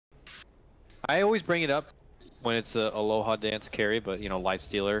I always bring it up when it's a Aloha Dance carry, but you know, Life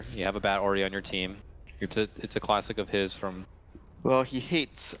Stealer, you have a bat already on your team. It's a classic of his from. Well, he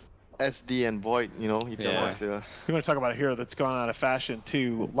hates SD and Void, you know, if you're Life Stealer. You want to talk about a hero that's gone out of fashion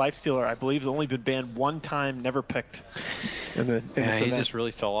too. Life Stealer, I believe, has only been banned one time, never picked. In this he event. just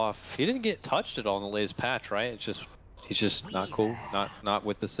really fell off. He didn't get touched at all in the latest patch, right? It's just he's just not cool, not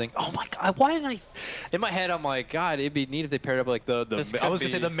with this thing. Oh my god, why didn't I? In my head, I'm like, God, it'd be neat if they paired up like the I was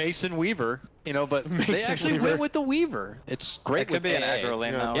gonna say the Mason Weaver, you know, but they actually went with the Weaver. It's great. It could be an aggro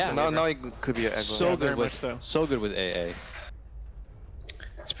lane now. Yeah, now it could be an aggro. So lane. good with so good with AA.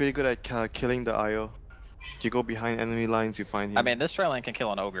 It's pretty good at killing the IO. You go behind enemy lines, you find him. I mean, this tri lane can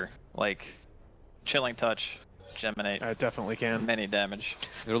kill an ogre. Like, chilling touch, geminate. I definitely can. Many damage.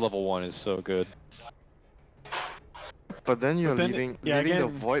 Their level 1 is so good. But then you're leaving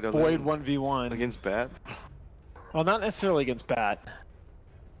the Void alone. Void 1v1 against Bat. Well, not necessarily against Bat.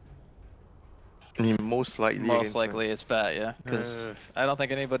 I mean, most likely it's Bat, yeah. Because I don't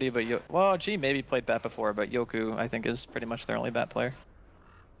think anybody but well, G maybe played Bat before, but Yoku I think is pretty much their only Bat player.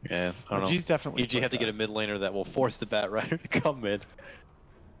 Yeah, I don't know. G's definitely. EG have to get a mid laner that will force the Bat Rider to come mid.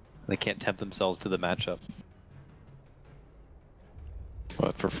 They can't tempt themselves to the matchup.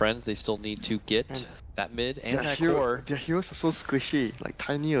 But for Friends, they still need to get that mid and that core. Their heroes are so squishy. Like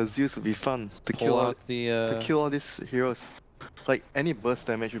Tiny or Zeus would be fun to kill all these heroes. Like any burst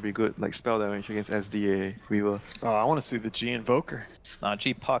damage would be good, like spell damage against SDA Weaver. Oh, I want to see the G Invoker.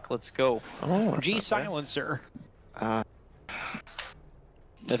 G Puck, let's go. Oh, G Silencer.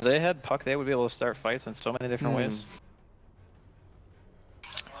 If they had Puck, they would be able to start fights in so many different ways.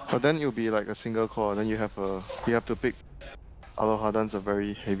 But then it would be like a single core. Then you have to pick. Aloha Dan's a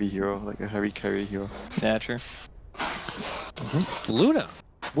very heavy hero, like a heavy carry hero. Yeah, true. Luna,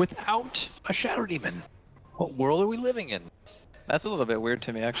 without a Shadow Demon. What world are we living in? That's a little bit weird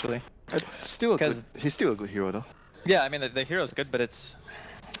to me, actually. He's still a good hero, though. Yeah, I mean the hero's good, but it's.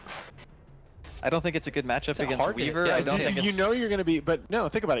 I don't think it's a good matchup against Weaver. Yeah, I don't think it's... You know you're going to be, but no,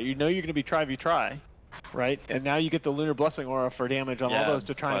 think about it. You know you're going to be try, right? And now you get the Lunar Blessing Aura for damage on all those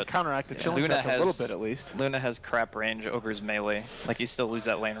to try and counteract the chilling touch a little bit at least. Luna has crap range, Ogre's melee. Like you still lose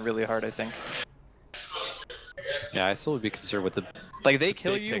that lane really hard, I think. Yeah, I still would be concerned with the. Like they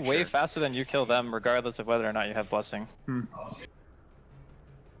kill you way faster than you kill them, regardless of whether or not you have Blessing.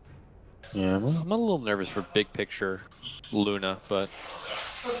 Yeah, I'm a little nervous for big picture Luna, but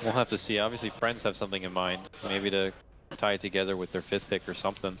we'll have to see. Obviously, Friends have something in mind, maybe to tie it together with their 5th pick or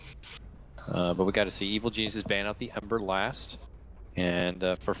something. But we got to see. Evil Geniuses ban out the Ember last, and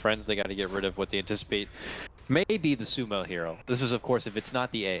for Friends, they got to get rid of what they anticipate may be the Sumo hero. This is, of course, if it's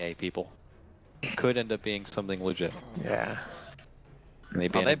not the AA people, could end up being something legit. Yeah. They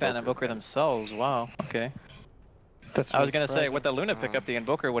ban Invoker themselves. Wow. Okay. I was gonna say, with the Luna pickup, the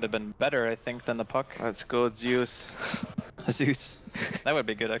Invoker would have been better, I think, than the Puck. Let's go, Zeus. Zeus. That would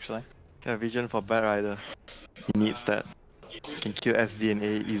be good, actually. Yeah, vision for Bat Rider. He needs that. Can kill SD and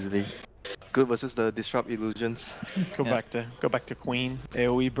A easily. Good versus the Disrupt Illusions. Go back to Queen,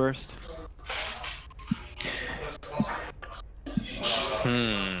 AoE burst.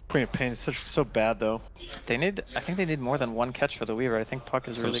 Queen of Pain is so bad though. I think they need more than one catch for the Weaver. I think Puck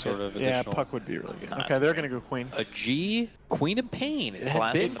is really good. Yeah, Puck would be really good. Okay, they're gonna go Queen. A G, Queen of Pain. It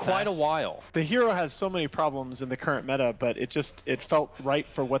had been quite a while. The hero has so many problems in the current meta, but it felt right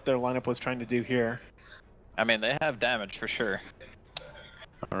for what their lineup was trying to do here. I mean, they have damage for sure.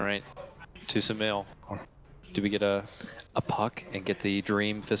 All right, to Sumail. Do we get a Puck and get the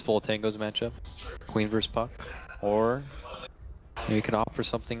Dream Fistful of Tangos matchup? Queen versus Puck? Or maybe you could opt for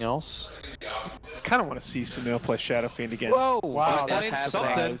something else? I kind of want to see Sumail play Shadow Fiend again. Whoa! Wow, that's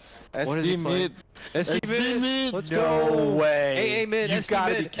something. What is he mid? SD mid. Let's go. No way. AA mid. You've got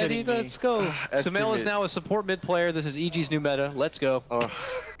to be mid. kidding me. Let's go. Sumail is now a support mid player. This is EG's new meta. Let's go. Okay.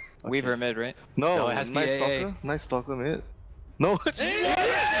 Weaver mid, right? No, it has to be nice AA. Stalker. Nice Stalker mid. No, it's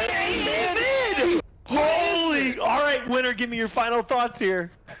mid. Holy! All right, winner. Give me your final thoughts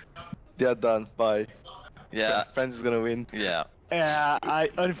here. They're done. Bye. Yeah. Friends is gonna win. Yeah. Yeah,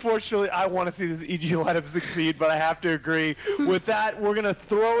 unfortunately I want to see this EG lineup succeed, but I have to agree. With that, we're gonna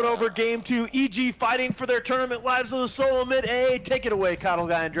throw it over game 2. EG fighting for their tournament lives of the solo mid A. Take it away, Coddle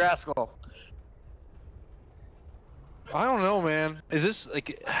Guy and Draskell. I don't know, man. Is this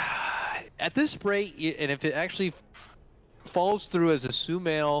like at this rate, and if it actually falls through as a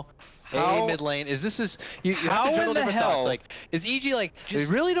Sumail AA mid lane, you have to juggle different thoughts. Like, is EG like they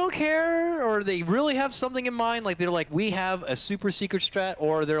really don't care, or they really have something in mind? Like they're like, we have a super secret strat,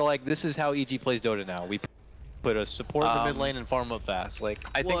 or they're like, this is how EG plays Dota now. We put a support in the mid lane and farm up fast. Like,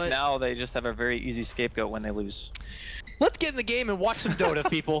 I think now they just have a very easy scapegoat when they lose. Let's get in the game and watch some Dota,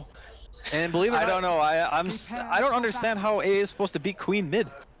 people. And believe it or not, I don't know. I don't understand how AA is supposed to beat Queen mid.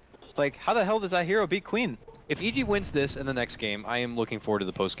 Like, how the hell does that hero beat Queen? if EG wins this in the next game, I am looking forward to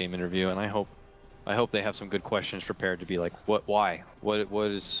the post-game interview, and I hope they have some good questions prepared to be like, why?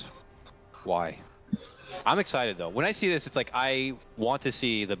 What is, why? I'm excited though. When I see this, it's like I want to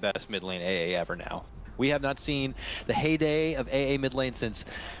see the best mid lane AA ever now. We have not seen the heyday of AA mid lane since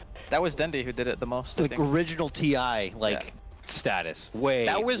that was Dendi who did it the most. Like original TI, like status.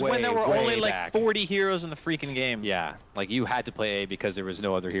 That was when there were only back. like 40 heroes in the freaking game. Yeah, like you had to play A because there was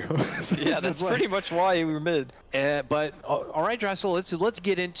no other heroes. Yeah, that's pretty much why we were mid. But all right, Dressel, let's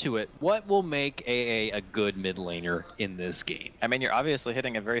get into it. What will make AA a good mid laner in this game? I mean, you're obviously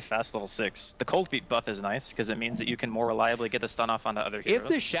hitting a very fast level 6. The cold feet buff is nice because it means that you can more reliably get the stun off onto other heroes. If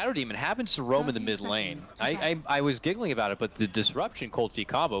the Shadow Demon happens to roam in the mid lane, I was giggling about it, but the disruption cold feet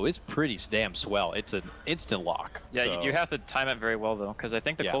combo is pretty damn swell. It's an instant lock. Yeah, so. You have to time it very well though, because I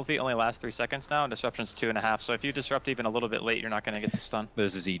think the cold feet only lasts 3 seconds now, and disruption's 2.5. So if you disrupt even a little bit late, you're not going to get the stun.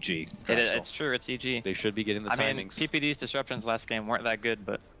 This is EG. It's true. It's EG. They should be getting the timings. I mean, PPD's disruptions last game weren't that good,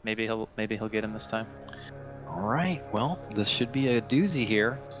 but maybe he'll get him this time. All right. Well, this should be a doozy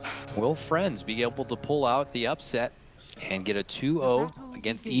here. Will Friends be able to pull out the upset and get a 2-0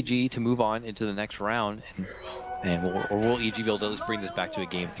 against EG to move on into the next round? And will EG be able to at least bring this back to a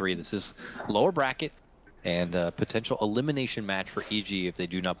game 3? This is lower bracket and a potential elimination match for EG if they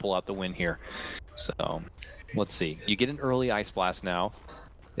do not pull out the win here. So let's see. You get an early Ice Blast now.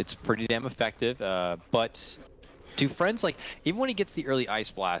 It's pretty damn effective, but do Friends, like, even when he gets the early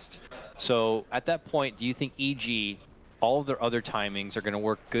Ice Blast, so at that point, do you think EG, all of their other timings are going to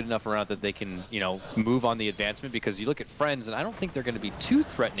work good enough around that they can, you know, move on the advancement? Because you look at Friends, and I don't think they're going to be too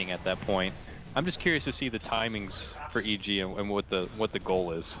threatening at that point. I'm just curious to see the timings for EG and what the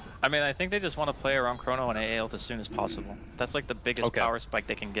goal is. I mean, I think they just want to play around Chrono and AA ult as soon as possible. That's like the biggest power spike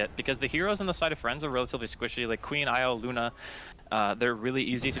they can get, because the heroes on the side of Friends are relatively squishy. Like Queen, Io, Luna, they're really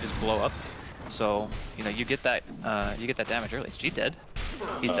easy to just blow up. So, you know, you get that damage early. Is G dead?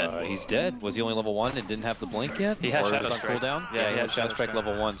 He's dead. He's dead. Was he only level 1 and didn't have the blink yet? He had Shadow on Strike. Cooldown? Yeah, he had Shadow Strike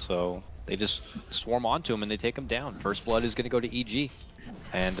level 1, so they just swarm onto him and they take him down. First blood is going to go to EG.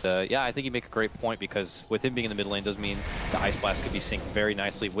 And yeah, I think you make a great point, because with him being in the mid lane does mean the Ice Blast could be synced very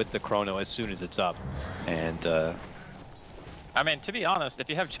nicely with the Chrono as soon as it's up. And I mean, to be honest, if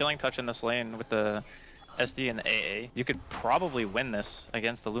you have Chilling Touch in this lane with the SD and the AA, you could probably win this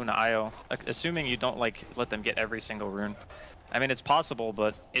against the Luna Io, assuming you don't like let them get every single rune. I mean, it's possible,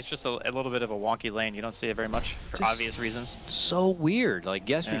 but it's just a little bit of a wonky lane. You don't see it very much for just obvious reasons. So weird. Like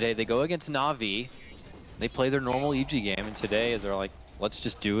yesterday, they go against Na'Vi, they play their normal EG game, and today they're like, let's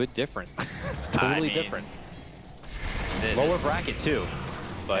just do it different. Totally different. Lower bracket too.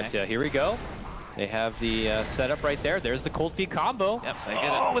 But here we go. They have the setup right there. There's the cold feet combo. Yep, they get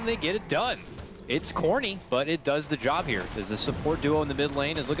it. And they get it done. It's corny, but it does the job here. As the support duo in the mid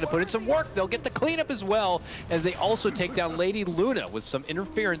lane is looking to put in some work. They'll get the cleanup as well, as they also take down Lady Luna with some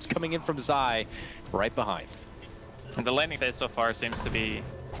interference coming in from Zai right behind. And the laning phase so far seems to be...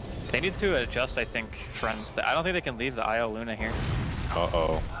 They need to adjust, I think, Friends. I don't think they can leave the Io Luna here.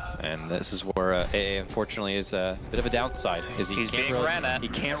 Uh-oh. And this is where AA unfortunately is a bit of a downside. He's being ran at. He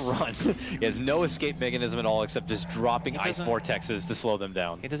can't run. He has no escape mechanism at all except just dropping ice vortexes to slow them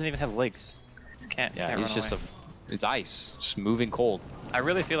down. He doesn't even have legs. Can't he's just away. It's ice, just moving cold. I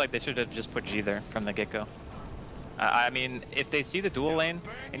really feel like they should have just put G there from the get-go. I mean, if they see the dual lane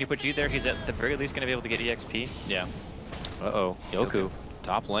and you put G there, he's at the very least going to be able to get EXP. Yeah. Uh-oh. Yoku,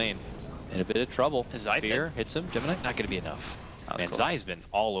 top lane, in a bit of trouble. Zai Fear hits him. Gemini, not going to be enough. And Zai's been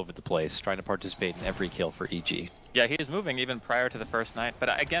all over the place, trying to participate in every kill for EG. Yeah, he was moving even prior to the first night.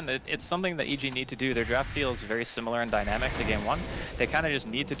 But again, it's something that EG need to do. Their draft feels very similar and dynamic to game 1. They kind of just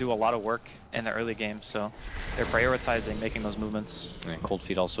need to do a lot of work in the early game, so they're prioritizing making those movements. And cold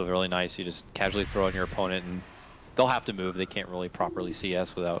feet also really nice. You just casually throw on your opponent and they'll have to move. They can't really properly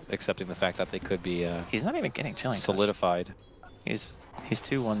CS without accepting the fact that they could be he's not even getting Chilling solidified. Touch. He's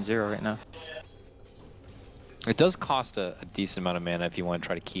 2-1-0 right now. It does cost a decent amount of mana if you want to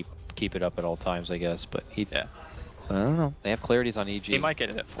try to keep it up at all times, I guess. But I don't know. They have clarities on EG. He might get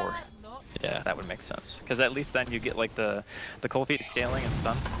it at 4. Yeah, that would make sense. Because at least then you get like the cold feet scaling and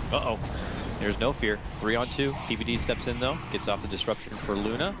stun. Uh-oh. There's no fear. 3-on-2. PPD steps in though. Gets off the disruption for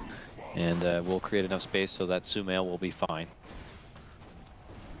Luna. And we'll create enough space so that Sumail will be fine.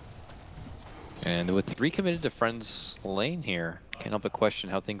 And with 3 committed to Friends lane here, can't help but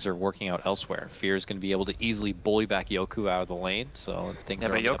question how things are working out elsewhere. Fear is going to be able to easily bully back Yoku out of the lane, so things are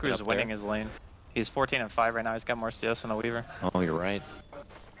but Yoku's winning his lane. He's 14-5 right now. He's got more CS than a Weaver. Oh, you're right.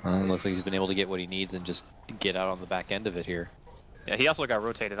 Looks like he's been able to get what he needs and just get out on the back end of it here. Yeah, he also got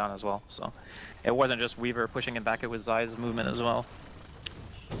rotated on as well, so it wasn't just Weaver pushing him back, it was Zai's movement as well.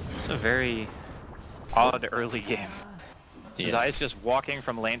 It's a very odd early game. Yeah. Zai's just walking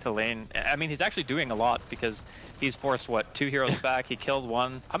from lane to lane. I mean, he's actually doing a lot because he's forced, what, 2 heroes back, he killed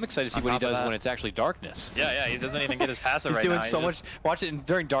 1. I'm excited to see what he does when it's actually darkness. Yeah, he doesn't even get his passive right now. He's doing so much. Watch it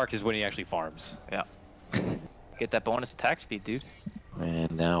during dark is when he actually farms. Yeah. Get that bonus attack speed, dude.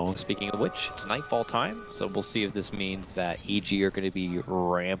 And now, speaking of which, it's nightfall time, so we'll see if this means that EG are going to be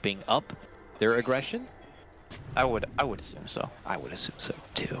ramping up their aggression. I would assume so. I would assume so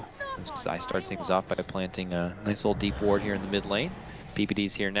too. Zai starts things off by planting a nice little deep ward here in the mid lane.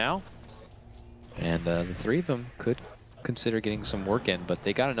 PPD's here now, and the 3 of them could consider getting some work in, but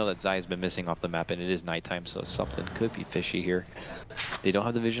they got to know that Zai has been missing off the map, and it is nighttime, so something could be fishy here. They don't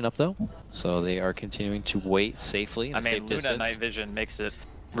have the vision up though, so they are continuing to wait safely. I mean, Luna night vision makes it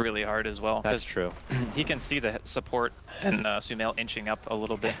really hard as well. That's true. He can see the support and Sumail inching up a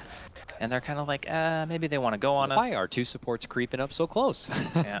little bit, and they're kind of like, maybe they want to go on us. Why are 2 supports creeping up so close?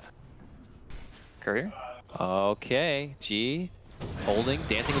 Yeah. Courier? Okay, G holding,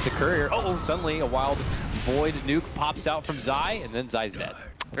 dancing with the courier. Oh, suddenly a wild void nuke pops out from Zai, and then Zai's dead.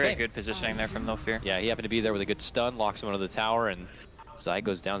 Very good positioning there from No Fear. Yeah, he happened to be there with a good stun, locks him under the tower, and Zai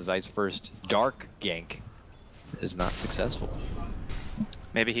goes down. Zai's first dark gank is not successful.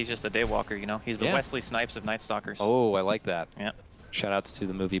 Maybe he's just a daywalker, you know? He's the Wesley Snipes of Night Stalkers. Oh, I like that. Yeah. Shoutouts to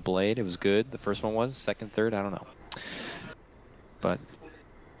the movie Blade. It was good. The first one was. Second, third, I don't know. But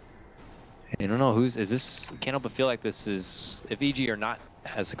I don't know is this. Can't help but feel like this is, if EG are not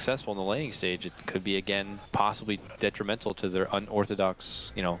as successful in the laning stage, it could be again possibly detrimental to their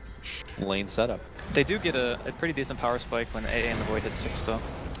unorthodox, you know, lane setup. They do get a pretty decent power spike when AA and the Void hit 6 though.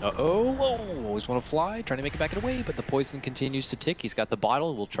 Uh-oh, whoa, always want to fly, trying to make it back and away, but the poison continues to tick. He's got the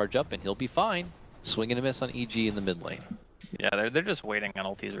bottle, will charge up, and he'll be fine. Swing and a miss on EG in the mid lane. Yeah, they're just waiting on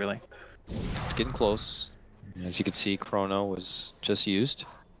ultis, really. It's getting close. As you can see, Chrono was just used.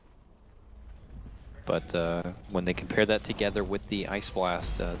 But when they compare that together with the Ice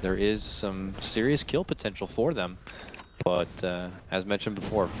Blast, there is some serious kill potential for them. But as mentioned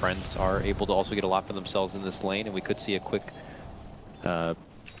before, friends are able to also get a lot for themselves in this lane, and we could see a quick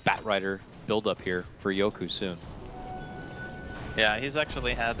Bat Rider build up here for Yoku soon. Yeah, he's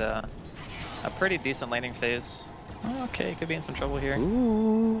actually had a pretty decent laning phase. Okay, could be in some trouble here.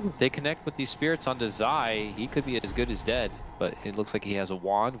 Ooh, if they connect with these spirits onto Zai, he could be as good as dead, but it looks like he has a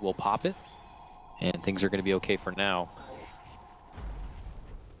wand. We'll pop it, and things are going to be okay for now.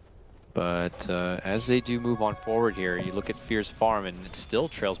 But as they do move on forward here, you look at Fear's farm, and it still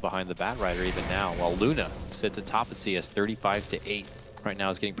trails behind the Bat Rider even now, while Luna sits atop of CS 35-8. Right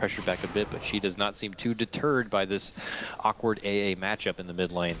now is getting pressured back a bit, but she does not seem too deterred by this awkward AA matchup in the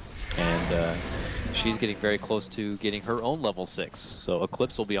mid lane. And she's getting very close to getting her own level 6, so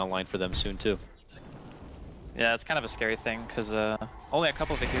Eclipse will be online for them soon too. Yeah, it's kind of a scary thing, because only a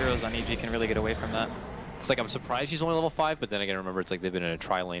couple of the heroes on EG can really get away from that. It's like, I'm surprised she's only level 5, but then again, remember, it's like they've been in a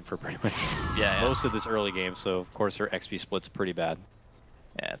tri-lane for pretty much most of this early game, so of course her XP split's pretty bad.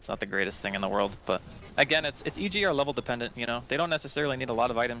 Yeah, it's not the greatest thing in the world, but again, it's EG are level dependent, you know? They don't necessarily need a lot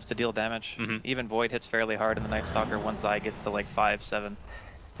of items to deal damage. Even Void hits fairly hard in the Night Stalker once Zai gets to like 5, 7.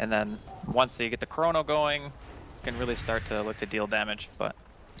 And then once they get the Chrono going, you can really start to look to deal damage, but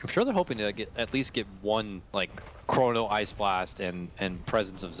I'm sure they're hoping to at least get one like Chrono Ice Blast and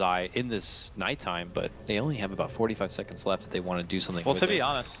presence of Zai in this nighttime, but they only have about 45 seconds left if they want to do something. Well, to be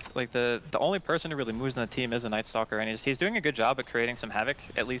honest, like the only person who really moves in the team is a Night Stalker, and he's doing a good job at creating some havoc,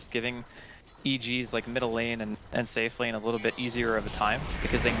 at least giving EG's like middle lane and safe lane a little bit easier of a time,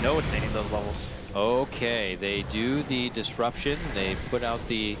 because they know they need those levels. Okay, they do the disruption, they put out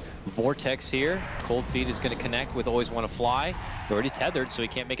the vortex here. Cold Feet is going to connect with Always Want to Fly. They're already tethered, so he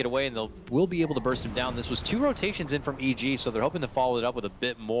can't make it away, and will be able to burst him down. This was 2 rotations in from EG, so they're hoping to follow it up with a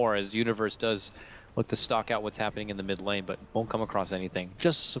bit more as Universe does look to stalk out what's happening in the mid lane, but won't come across anything.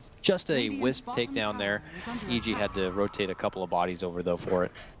 Just a wisp takedown there. EG had to rotate a couple of bodies over though for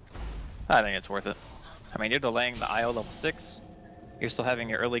it. I think it's worth it. I mean, you're delaying the IO level 6. You're still having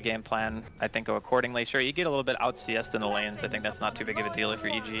your early game plan, I think, go accordingly. Sure, you get a little bit out CS'd in the lanes. I think that's not too big of a deal if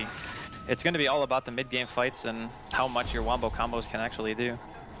you're EG. It's going to be all about the mid-game fights and how much your wombo combos can actually do.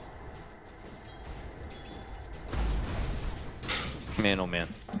 Man, oh man.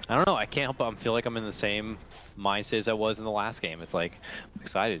 I don't know, I can't help but feel like I'm in the same mindset as I was in the last game. It's like, I'm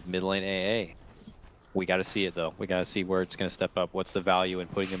excited, mid lane AA. We got to see it though. We got to see where it's going to step up. What's the value in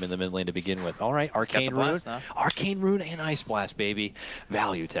putting him in the mid lane to begin with? All right, Arcane Rune. Arcane Rune and Ice Blast, baby.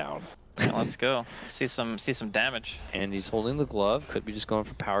 Value Town. Yeah, let's go. See some damage. And he's holding the glove. Could be just going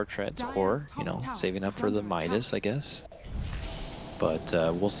for power treads or, you know, saving up for the Midas, I guess. But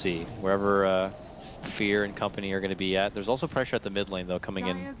we'll see. Wherever f.r.i.e.n.d.s and company are going to be at. There's also pressure at the mid lane, though, coming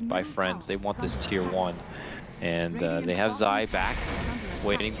in by Friends. They want this tier 1. And they have Zai back,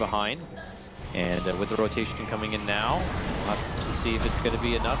 waiting behind. And with the rotation coming in now, we'll have to see if it's going to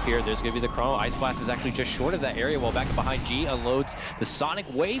be enough here. There's going to be the Chrono. Ice Blast is actually just short of that area, while back behind G unloads the Sonic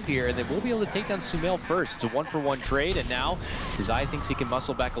Wave here, and they will be able to take down Sumail first. It's a 1-for-1 trade, and now Zai thinks he can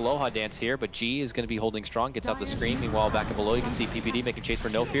muscle back Aloha Dance here, but G is going to be holding strong, gets out the screen. Meanwhile, back up below, you can see PPD making chase for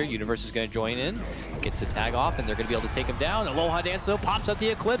No Fear. Universe is going to join in, gets the tag off, and they're going to be able to take him down. Aloha Dance, though, pops out the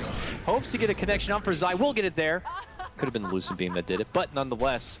Eclipse, hopes to get a connection on for Zai. Will get it there. Could have been the Lucid Beam that did it, but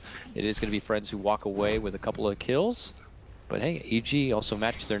nonetheless, it is going to be Friends who walk away with a couple of kills. But hey, EG also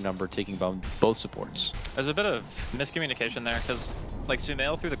matched their number, taking down both supports. There's a bit of miscommunication there, because like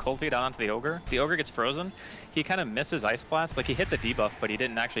Sumail threw the cold feet down onto the Ogre gets frozen, he kind of misses Ice Blast, like he hit the debuff, but he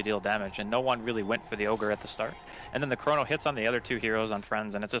didn't actually deal damage, and no one really went for the Ogre at the start. And then the Chrono hits on the other 2 heroes on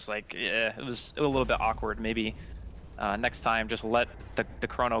Friends, and it's just like, yeah, it was a little bit awkward. Maybe next time, just let the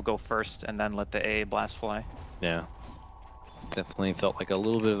Chrono go first, and then let the AA Blast fly. Yeah. Definitely felt like a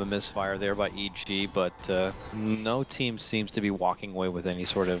little bit of a misfire there by EG, but no team seems to be walking away with any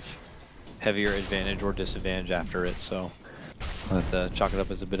sort of heavier advantage or disadvantage after it, so I'll have to chalk it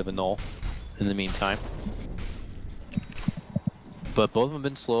up as a bit of a null in the meantime. But both of them have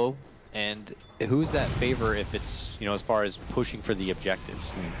been slow, and who's that favor if it's, you know, as far as pushing for the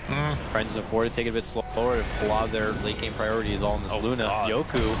objectives? Friends can afford to take it a bit slower if a lot of their late game priority is all in this Luna. God.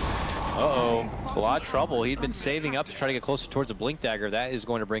 Yoku. A lot of trouble. He'd been saving up to try to get closer towards a Blink Dagger. That is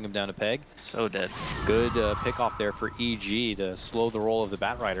going to bring him down a peg. So dead. Good pick off there for EG to slow the roll of the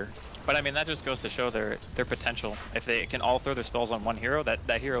Bat Rider. But I mean, that just goes to show their potential. If they can all throw their spells on one hero,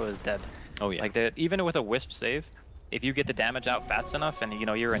 that hero is dead. Oh yeah. Like even with a Wisp save, if you get the damage out fast enough, and you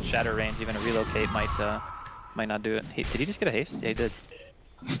know you're in shatter range, even a relocate might not do it. Did he just get a haste? Yeah, he did.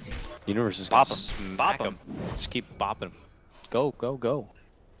 Universe is bop gonna him. Bop him. Just keep bopping him. Go, go, go.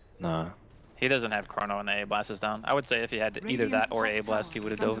 Nah. He doesn't have Chrono and the AA Blast is down. I would say if he had either that or AA Blast, he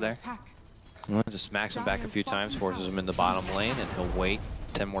would have dove there. Well, just smacks him back a few times, forces him in the bottom lane, and he'll wait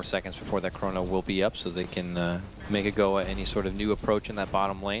 10 more seconds before that Chrono will be up, so they can make a go at any sort of new approach in that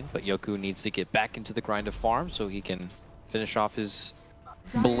bottom lane. But Yoku needs to get back into the grind of farm so he can finish off his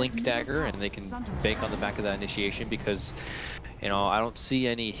Blink Dagger, and they can bank on the back of that initiation, because, you know, I don't see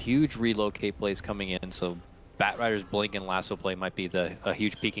any huge relocate plays coming in, so Bat Rider's Blink and Lasso play might be a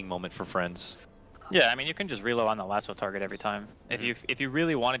huge peaking moment for Friends. Yeah, I mean, you can just reload on the Lasso target every time. If you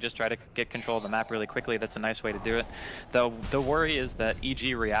really want to just try to get control of the map really quickly, that's a nice way to do it. The worry is that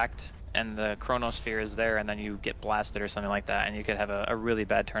EG react and the Chronosphere is there, and then you get blasted or something like that, and you could have a really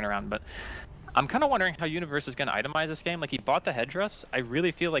bad turnaround. But I'm kind of wondering how Universe is going to itemize this game. Like, he bought the headdress. I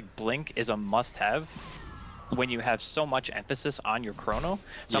really feel like Blink is a must-have when you have so much emphasis on your Chrono.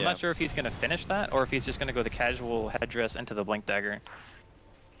 So yeah. I'm not sure if he's going to finish that, or if he's just going to go the casual headdress into the Blink Dagger.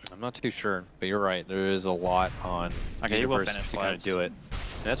 I'm not too sure, but you're right. There is a lot on Universe to kind of do it.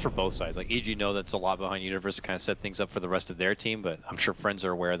 And that's for both sides. Like, EG know that's a lot behind Universe to kind of set things up for the rest of their team, but I'm sure Friends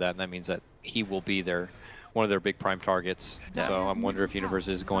are aware of that, and that means that he will be one of their big prime targets. Yeah. So I'm wondering if Universe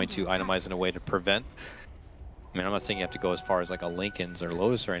is going to itemize in a way to prevent. I mean, I'm not saying you have to go as far as like a Lincoln's or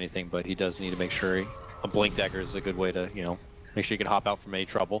Lotus or anything, but he does need to make sure a Blink Dagger is a good way to, you know, make sure you can hop out from any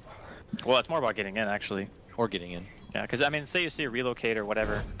trouble. Well, it's more about getting in, actually. Or getting in. Yeah, because I mean, say you see a relocate or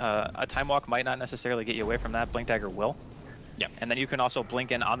whatever, a Time Walk might not necessarily get you away from that. Blink Dagger will. Yeah. And then you can also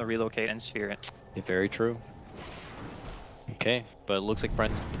blink in on the relocate and sphere it. Yeah, very true. Okay, but it looks like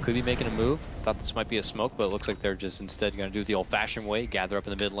Friends could be making a move. Thought this might be a smoke, but it looks like they're just instead going to do it the old-fashioned way, gather up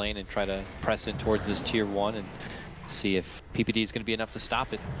in the mid lane and try to press in towards this tier 1 and see if PPD is going to be enough to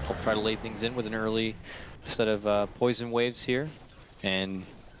stop it. I'll try to lay things in with an early set of poison waves here and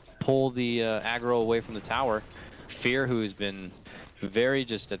pull the aggro away from the tower. Fear, who's been very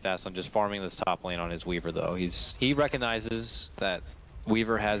just steadfast on just farming this top lane on his Weaver, though. He recognizes that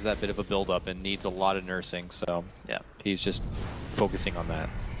Weaver has that bit of a build-up and needs a lot of nursing, so yeah, he's just focusing on that.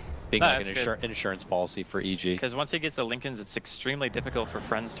 Being like an insurance policy for EG. Because once he gets the Lincolns, it's extremely difficult for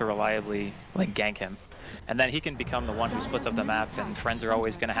Friends to reliably like gank him. And then he can become the one who splits up the map, and Friends are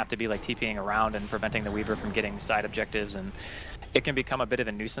always going to have to be like TPing around and preventing the Weaver from getting side objectives, and it can become a bit of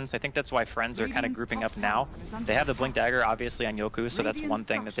a nuisance. I think that's why Friends are kind of grouping up now. They have the Blink Dagger obviously on Yoku, so that's one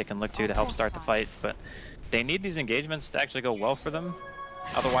thing that they can look to help start the fight, but they need these engagements to actually go well for them.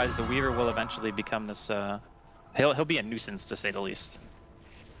 Otherwise the Weaver will eventually become this, he'll be a nuisance to say the least.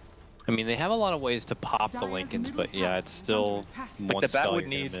 I mean, they have a lot of ways to pop the Lincolns, but yeah, it's still like the Bat would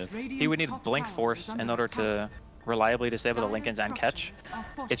need, he would need Blink Force in order to reliably disable the Lincolns and catch.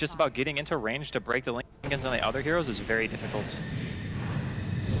 It's just about getting into range to break the Lincolns on the other heroes is very difficult.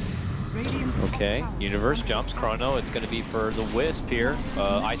 Okay, Universe jumps, Chrono, it's going to be for the Wisp here.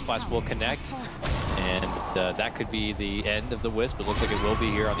 Ice Blast will connect, and that could be the end of the Wisp. It looks like it will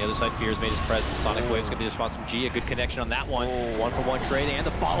be here. On the other side, Fear's made his presence. Sonic Wave's going to be the response from G. A good connection on that one. 1-for-1 trade, and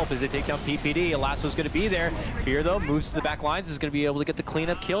the follow-up as they take down PPD. Lasso's going to be there. Fear, though, moves to the back lines, is going to be able to get the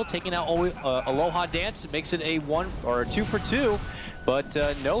cleanup kill, taking out Aloha Dance. It makes it a 1 or a 2-for-2. But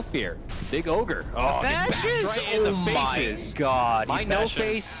no Fear. Big Ogre. Oh, bashes right in the faces. My God. My no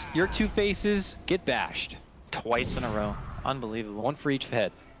face, your 2 faces, get bashed. Twice in a row. Unbelievable. 1 for each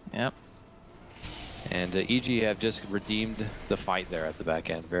head. Yep. And EG have just redeemed the fight there at the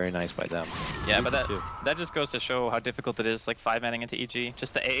back end. Very nice by them. Yeah, but that just goes to show how difficult it is, like 5-manning into EG.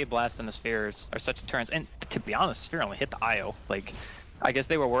 Just the AA Blast and the Spheres are such deterrents. And to be honest, Sphere only hit the IO. Like, I guess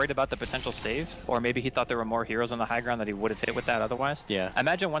they were worried about the potential save, or maybe he thought there were more heroes on the high ground that he would have hit with that otherwise. Yeah.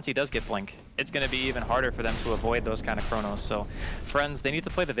 Imagine once he does get Blink, it's going to be even harder for them to avoid those kind of chronos. So, friends, they need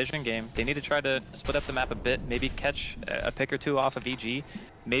to play the vision game. They need to try to split up the map a bit, maybe catch a pick or 2 off of EG,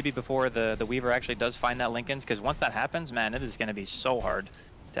 maybe before the Weaver actually does find that Linken's, because once that happens, man, it is going to be so hard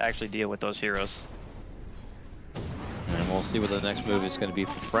to actually deal with those heroes. And we'll see what the next move is going to be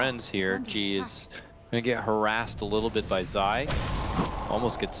for Friends here. G is going to get harassed a little bit by Zai.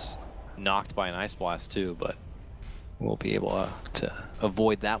 Almost gets knocked by an Ice Blast too, but we'll be able to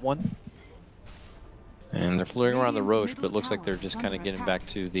avoid that one. And they're floating around the Roche, but it looks like they're just kind of getting back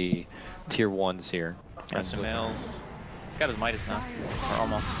to the tier 1s here. And Sumail's, he's got his Midas now, or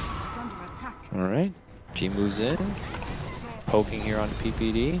almost. Alright, G moves in, poking here on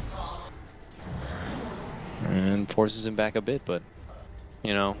PPD. And forces him back a bit, but,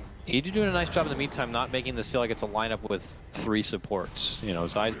 you know, EG doing a nice job in the meantime, not making this feel like it's a lineup with 3 supports. You know,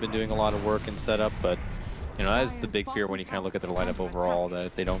 Zai's been doing a lot of work in setup, but, you know, that's the big fear when you kind of look at their lineup overall, that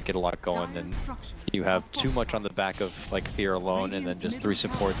if they don't get a lot going, then you have too much on the back of, like, Fear alone, and then just 3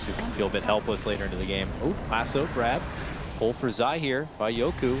 supports who can feel a bit helpless later into the game. Oh, Lasso, grab, pull for Zai here by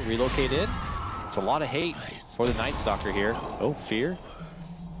Yoku, relocate in. It's a lot of hate for the Night Stalker here. Oh, Fear,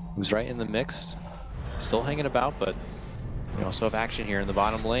 who's right in the mix. Still hanging about, but we also have action here in the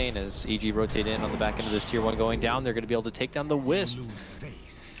bottom lane as EG rotate in on the back end of this tier 1 going down. They're going to be able to take down the Wisp.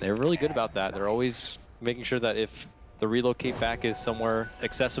 They're really good about that. They're always making sure that if the relocate back is somewhere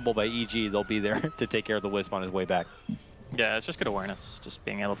accessible by EG, they'll be there to take care of the Wisp on his way back. Yeah, it's just good awareness, just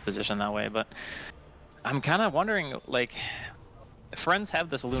being able to position that way. But I'm kind of wondering, like, Friends have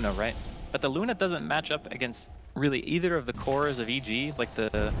this Luna, right? But the Luna doesn't match up against really either of the cores of EG, like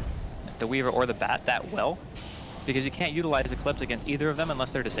the Weaver or the Bat, that well. Because you can't utilize Eclipse against either of them unless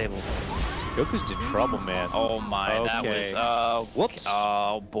they're disabled. Goku's in trouble, man. Oh my, okay. that was, whoops.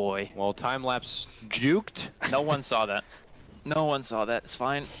 Oh boy. Well, time-lapse juked. No one saw that. No one saw that. It's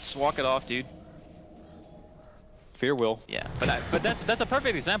fine. Just walk it off, dude. Fear will. Yeah, but that's a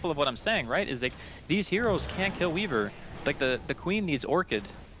perfect example of what I'm saying, right? Is like these heroes can't kill Weaver. Like the Queen needs Orchid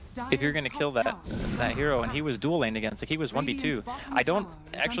if you're going to kill that hero, and he was dual laned against, like he was 1v2. I don't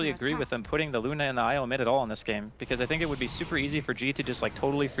actually agree with them putting the Luna in the IO mid at all in this game, because I think it would be super easy for G to just like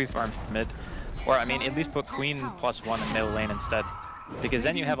totally free farm mid, or I mean at least put Queen +1 in middle lane instead, because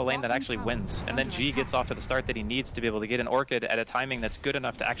then you have a lane that actually wins, and then G gets off to the start that he needs to be able to get an Orchid at a timing that's good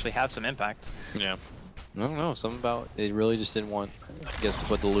enough to actually have some impact. Yeah. I don't know, something about they really just didn't want, I guess, to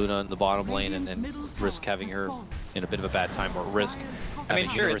put the Luna in the bottom lane and risk having her in a bit of a bad time, or risk having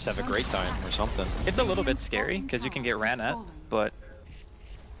Universe have a great time or something. It's a little bit scary because you can get ran at, but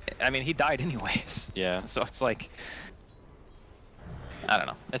I mean he died anyways. Yeah. So it's like, I don't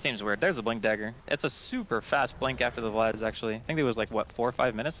know. It seems weird. There's a Blink Dagger. It's a super fast blink after the Vlads, actually. I think it was like, what, 4 or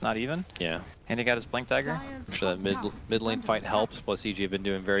 5 minutes? Not even? Yeah. And he got his Blink Dagger. I'm sure that mid lane fight helps, plus EG have been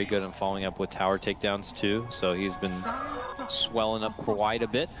doing very good on following up with tower takedowns too, so he's been swelling up quite a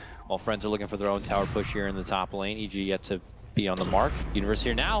bit, while Friends are looking for their own tower push here in the top lane. EG yet to be on the mark. Universe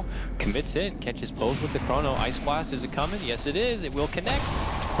here now, commits in, catches both with the Chrono. Ice Blast, is it coming? Yes it is, it will connect.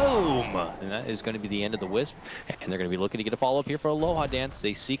 Boom! And that is going to be the end of the Wisp, and they're going to be looking to get a follow-up here for Aloha Dance.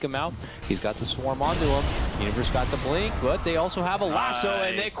 They seek him out. He's got the Swarm onto him. Universe got the Blink, but they also have a Lasso,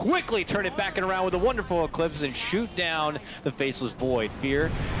 and they quickly turn it back and around with a wonderful Eclipse and shoot down the Faceless Void.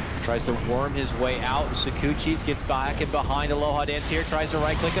 Fear tries to worm his way out. Sakuchi gets back and behind Aloha Dance here, tries to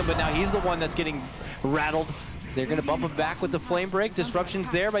right-click him, but now he's the one that's getting rattled. They're going to bump him back with the Flame Break. Disruption's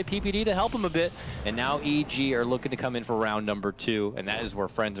there by PPD to help him a bit. And now EG are looking to come in for round number 2. And that is where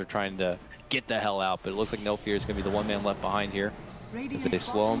Friends are trying to get the hell out. But it looks like No Fear is going to be the one man left behind here, as they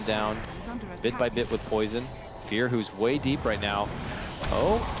slow him down bit by bit with poison. Fear, who's way deep right now.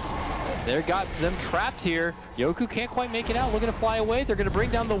 Oh, they've got them trapped here. Yoku can't quite make it out. Looking to fly away. They're going to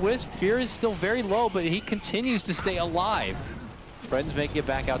bring down the Wisp. Fear is still very low, but he continues to stay alive. Friends make it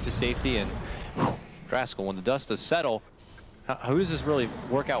back out to safety, and Rascal, when the dust does settle, who does this really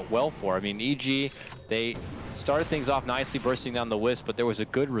work out well for? I mean, EG, they started things off nicely, bursting down the Wisp, but there was a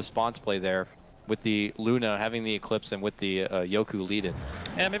good response play there with the Luna having the Eclipse and with the Yoku lead-in.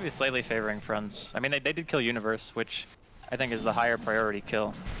 Yeah, maybe slightly favoring Friends. I mean, they did kill Universe, which I think is the higher priority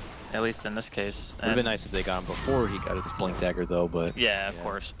kill. At least in this case. It would have been nice if they got him before he got his Blink Dagger, though, but... Yeah, of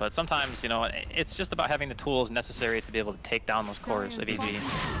course. But sometimes, you know, it's just about having the tools necessary to be able to take down those cores of EG.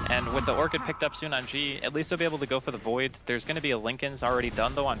 And with the Orchid picked up soon on G, at least they'll be able to go for the Void. There's going to be a Linken's already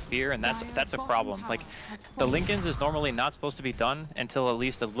done, though, on Fear, and that's a problem. Like, the Linken's is normally not supposed to be done until at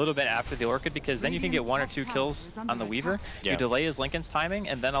least a little bit after the Orchid, because then you can get 1 or 2 kills on the Weaver. You delay his Linken's timing,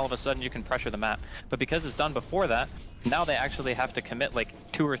 and then all of a sudden you can pressure the map. But because it's done before that, now they actually have to commit like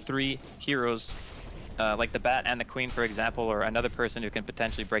 2 or 3 heroes, like the Bat and the Queen, for example, or another person who can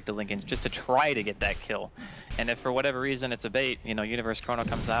potentially break the Linken's just to try to get that kill. And if for whatever reason it's a bait, you know, Universe Chrono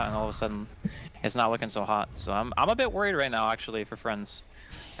comes out and all of a sudden it's not looking so hot. So I'm a bit worried right now, actually, for Friends.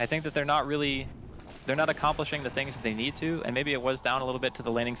 I think that they're not accomplishing the things that they need to, and maybe it was down a little bit to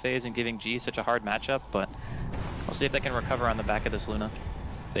the laning phase and giving G such a hard matchup, but we'll see if they can recover on the back of this Luna.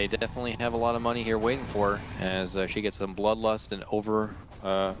 They definitely have a lot of money here waiting for her, as she gets some Bloodlust and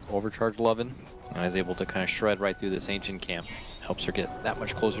overcharged Lovin', and is able to kind of shred right through this Ancient camp. Helps her get that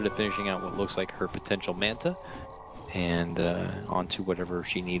much closer to finishing out what looks like her potential Manta, and onto whatever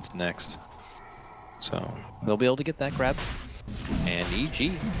she needs next. So they'll be able to get that grab. And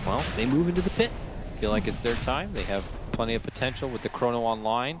EG, well, they move into the pit. Feel like it's their time. They have plenty of potential with the Chrono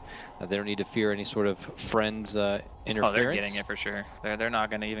online. They don't need to fear any sort of Friends interference. Oh, they're getting it for sure. They're not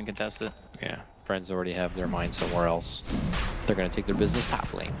going to even contest it. Yeah, Friends already have their mind somewhere else. They're going to take their business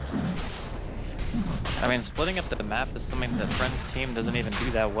top lane. I mean, splitting up the map is something that Friends team doesn't even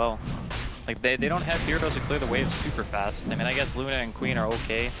do that well. Like, they don't have heroes to clear the waves super fast. I mean, I guess Luna and Queen are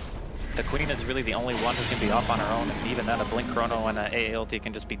okay. The Queen is really the only one who can be off on her own, and even then a Blink Chrono and an AA ulti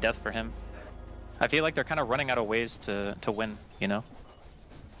can just be death for him. I feel like they're kind of running out of ways to win, you know?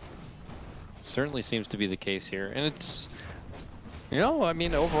 Certainly seems to be the case here, and it's, you know, I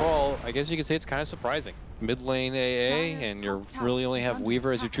mean, overall, I guess you could say it's kind of surprising. Mid lane AA, and you really only have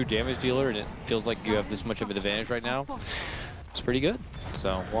Weaver as your true damage dealer, and it feels like you have this much of an advantage right now. It's pretty good,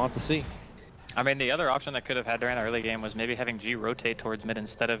 so we'll have to see. I mean, the other option that could have had during the early game was maybe having G rotate towards mid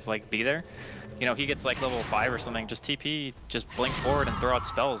instead of like be there. You know, he gets like level 5 or something, just TP, just blink forward and throw out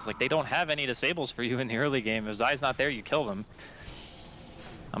spells. Like, they don't have any disables for you in the early game. If Zai's not there, you kill them.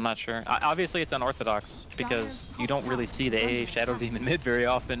 I'm not sure. Obviously, it's unorthodox because you don't really see the AA Shadow Demon mid very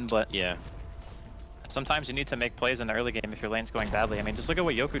often, but yeah. Sometimes you need to make plays in the early game if your lane's going badly. I mean, just look at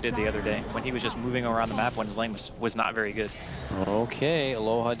what Yoku did the other day when he was just moving around the map when his lane was not very good. Okay,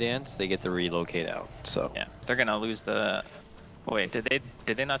 Aloha Dance, they get the relocate out, so. Yeah, they're gonna lose the... Oh, wait, did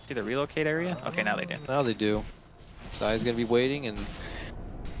they not see the relocate area? Okay, now they do. Now they do. Zai's gonna be waiting, and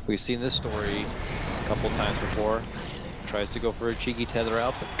we've seen this story a couple times before. Tries to go for a cheeky tether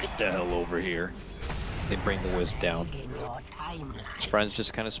out, but get the hell over here. They bring the Wisp down. Friends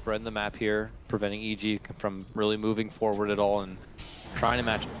just kind of spreading the map here, preventing EG from really moving forward at all, and trying to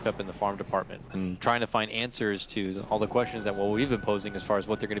match up in the farm department, and trying to find answers to all the questions that we've been posing as far as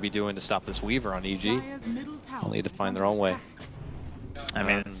what they're going to be doing to stop this Weaver on EG. They'll need to find their own way. I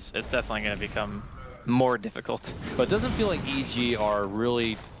mean, it's definitely going to become more difficult. But it doesn't feel like EG are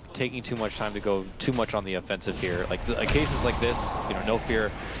really taking too much time to go too much on the offensive here. Like cases like this, you know, no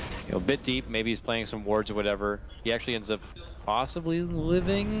fear, you know, a bit deep, maybe he's playing some wards or whatever. He actually ends up possibly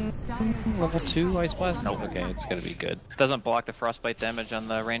living level 2 Ice Blast? Nope, okay, it's gonna be good. Doesn't block the frostbite damage on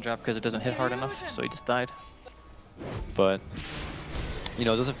the raindrop because it doesn't hit hard enough, so he just died. But, you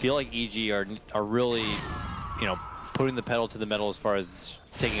know, it doesn't feel like EG are really, you know, putting the pedal to the metal as far as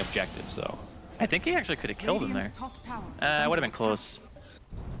taking objectives, though. I think he actually could have killed him there. It would have been close.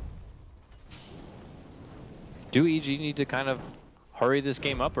 Do EG need to kind of hurry this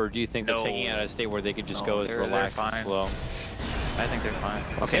game up, or do you think they're taking it out of a state where they could just go as relaxed and slow? I think they're fine.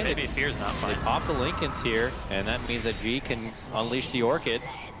 Okay, maybe Fear's not fine. They pop the Linken's here, and that means that G can unleash the Orchid.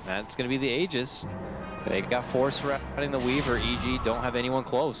 That's going to be the Aegis. They got Force surrounding the Weaver. EG don't have anyone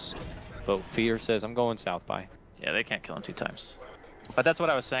close. But Fear says, I'm going south by. Yeah, they can't kill him 2 times. But that's what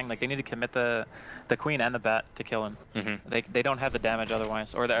I was saying. Like, they need to commit the Queen and the Bat to kill him. They don't have the damage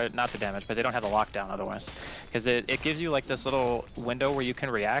otherwise, or not the damage, but they don't have the lockdown otherwise. Because it gives you like this little window where you can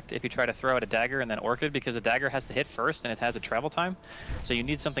react if you try to throw out a dagger and then Orchid, because the dagger has to hit first and it has a travel time. So you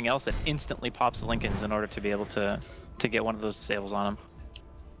need something else that instantly pops the Linken's in order to be able to get one of those disables on him.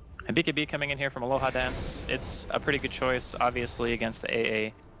 And BKB coming in here from Aloha Dance, it's a pretty good choice, obviously, against the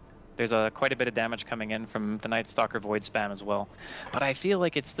AA. There's quite a bit of damage coming in from the Night Stalker Void spam as well. But I feel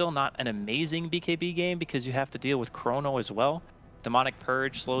like it's still not an amazing BKB game because you have to deal with Chrono as well. Demonic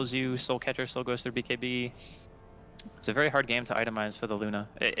Purge slows you, Soul Catcher still goes through BKB. It's a very hard game to itemize for the Luna.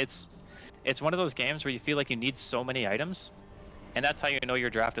 It's one of those games where you feel like you need so many items, and that's how you know your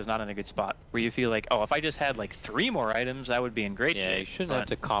draft is not in a good spot. Where you feel like, oh, if I just had like 3 more items, I would be in great shape. Yeah, you shouldn't have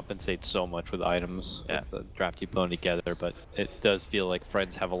to compensate so much with items. Yeah. With the draft you put together, but it does feel like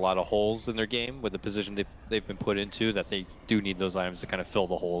Friends have a lot of holes in their game with the position they've been put into, that they do need those items to kind of fill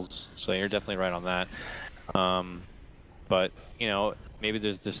the holes. So you're definitely right on that. But, you know, maybe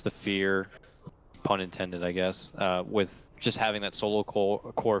there's just the fear, pun intended, I guess, with just having that solo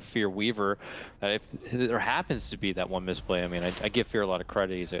core Fear Weaver. If there happens to be that one misplay, I mean, I give Fear a lot of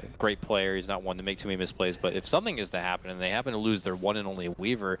credit. He's a great player. He's not one to make too many misplays. But if something is to happen and they happen to lose their one and only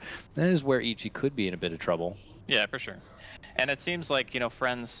Weaver, that is where EG could be in a bit of trouble. Yeah, for sure. And it seems like, you know,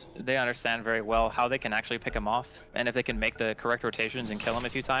 Friends, they understand very well how they can actually pick him off, and if they can make the correct rotations and kill him a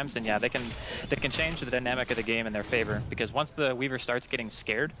few times, then yeah, they can change the dynamic of the game in their favor. Because once the Weaver starts getting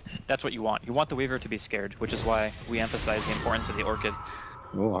scared, that's what you want. You want the Weaver to be scared, which is why we emphasize the importance of the Orchid.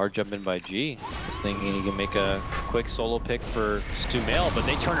 Oh, hard jump in by G. Just thinking he can make a quick solo pick for Sumail, but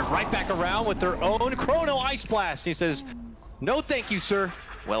they turn it right back around with their own Chrono Ice Blast. He says, "No, thank you, sir.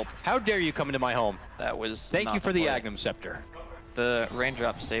 Well, how dare you come into my home?" That was Thank you for the Agnum Scepter. The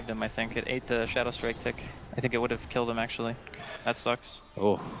raindrop saved him, I think. It ate the Shadow Strike tick. I think it would have killed him, actually. That sucks.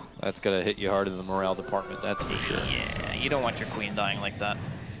 Oh, that's gonna hit you hard in the morale department, that's for sure. Yeah, you don't want your queen dying like that.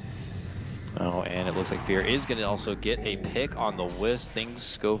 Oh, and it looks like Fear is gonna also get a pick on the Wisp.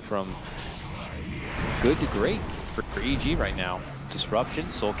 Things go from good to great for EG right now.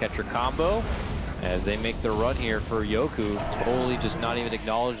 Disruption, Soul Catcher combo, as they make the run here for Yoku, totally just not even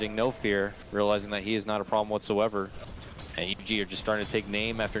acknowledging No Fear, realizing that he is not a problem whatsoever. And EG are just starting to take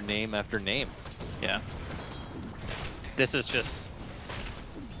name after name after name. Yeah. This is just...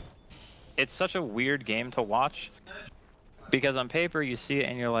 It's such a weird game to watch, because on paper you see it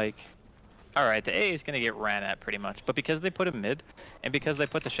and you're like, alright, the A is going to get ran at pretty much. But because they put him mid, and because they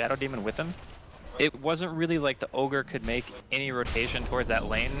put the Shadow Demon with him, it wasn't really like the Ogre could make any rotation towards that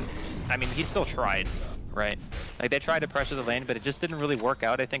lane. I mean, he still tried, right? Like, they tried to pressure the lane, but it just didn't really work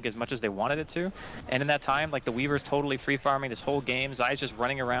out, I think, as much as they wanted it to. And in that time, like, the Weaver's totally free farming this whole game. Zai's just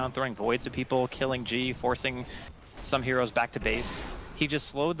running around, throwing voids at people, killing G, forcing some heroes back to base. He just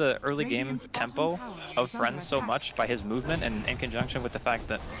slowed the early game tempo of Friends so much by his movement, and in conjunction with the fact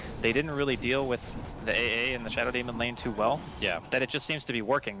that they didn't really deal with the AA and the Shadow Demon lane too well. Yeah. That it just seems to be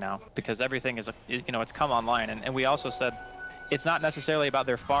working now, because everything is, you know, it's come online. And we also said it's not necessarily about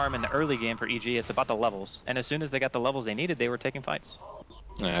their farm in the early game for EG, it's about the levels. And as soon as they got the levels they needed, they were taking fights.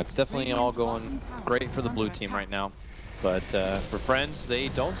 Yeah, it's definitely all going great for the blue team right now. But for Friends, they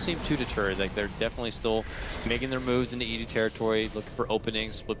don't seem too deterred. Like, they're definitely still making their moves into EG territory, looking for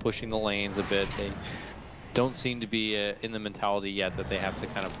openings, split pushing the lanes a bit. They don't seem to be in the mentality yet that they have to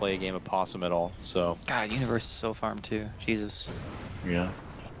kind of play a game of possum at all. So God, Universe is so farmed too. Jesus. Yeah.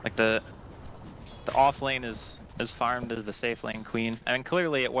 Like the off lane is as farmed as the safe lane queen. I mean,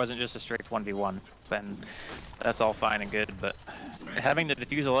 clearly it wasn't just a strict 1v1, and that's all fine and good, but having the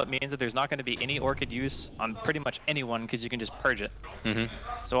defusal up means that there's not going to be any Orchid use on pretty much anyone, because you can just purge it.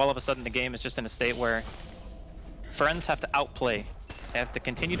 So all of a sudden the game is just in a state where Friends have to outplay. They have to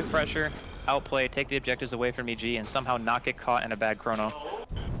continue to pressure, outplay, take the objectives away from EG, and somehow not get caught in a bad chrono.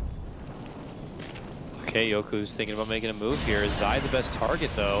 Okay, Yoku's thinking about making a move here. Is Zai the best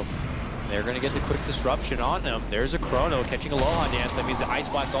target, though? They're going to get the quick disruption on him. There's a chrono catching Aloha Dance. That means the Ice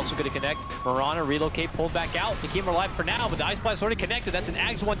Blast also going to connect. Mirana relocate, pulled back out. The keep alive for now, but the Ice Blast already connected. That's an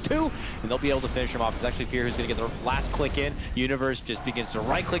Ags 1-2, and they'll be able to finish him off. It's actually Fear who's going to get the last click in. Universe just begins to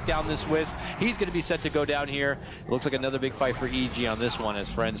right-click down this Wisp. He's going to be set to go down here. It looks like another big fight for EG on this one, as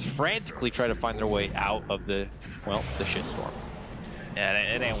Friends frantically try to find their way out of the, well, the shitstorm. Yeah,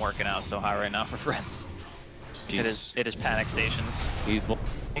 it ain't working out so high right now for Friends. Jeez. It is panic stations. He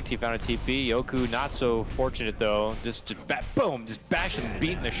found a TP. Yoku not so fortunate though. Just boom, just bashing,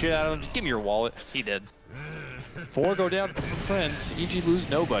 beating the shit out of him. Just give me your wallet. He did. 4 go down for Friends. EG lose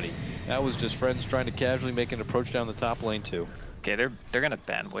nobody. That was just Friends trying to casually make an approach down the top lane too. Okay, they're gonna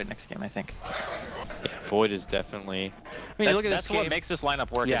ban Void next game, I think. Yeah, Void is definitely. I mean, look at this game. That's what makes this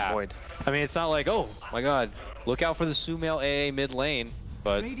lineup work. Yeah. Is Void. I mean, it's not like, oh my God, look out for the Sumail AA mid lane.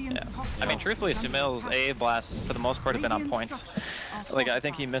 But yeah, I mean, truthfully, Sumail's AA blasts for the most part have been on point. Like, I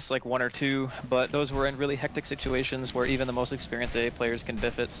think he missed like 1 or 2, but those were in really hectic situations where even the most experienced AA players can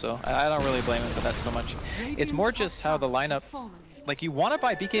biff it. So I don't really blame him for that so much. It's more just how the lineup, like, you want to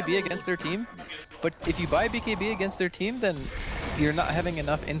buy BKB against their team, but if you buy BKB against their team, then you're not having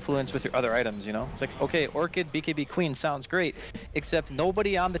enough influence with your other items, you know? It's like, okay, Orchid, BKB Queen sounds great, except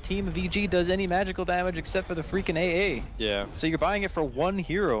nobody on the team of EG does any magical damage except for the freaking AA. Yeah. So you're buying it for one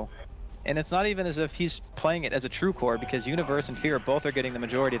hero. And it's not even as if he's playing it as a true core, because Universe and Fear both are getting the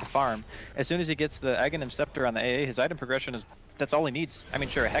majority of the farm. As soon as he gets the Aghanim Scepter on the AA, his item progression is, that's all he needs. I mean,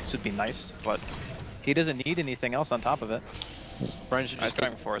 sure, a Hex would be nice, but he doesn't need anything else on top of it. Friends should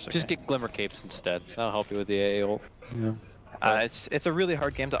just get Glimmer Capes instead. That'll help you with the AA ult. Yeah. It's a really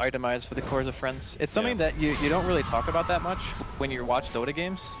hard game to itemize for the cores of Friends. It's something that you don't really talk about that much when you watch Dota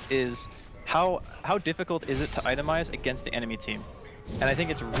games, is how difficult is it to itemize against the enemy team. And I think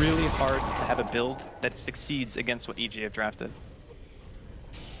it's really hard to have a build that succeeds against what EG have drafted.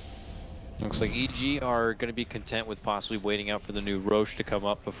 Looks like EG are going to be content with possibly waiting out for the new Roche to come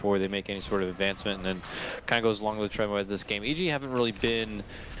up before they make any sort of advancement, and then kind of goes along with the trend with this game. EG haven't really been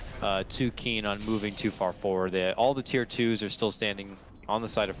too keen on moving too far forward. All the tier 2s are still standing on the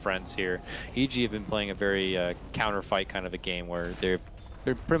side of Friends here. EG have been playing a very counter fight kind of a game where they're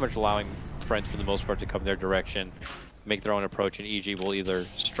pretty much allowing Friends for the most part to come their direction, make their own approach, and EG will either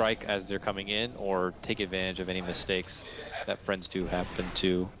strike as they're coming in or take advantage of any mistakes that Friends do happen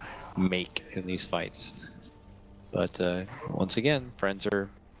to make in these fights. But once again, Friends are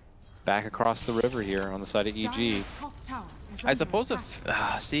back across the river here on the side of EG. I suppose if,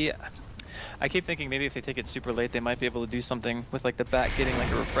 see, I keep thinking maybe if they take it super late, they might be able to do something with like the back getting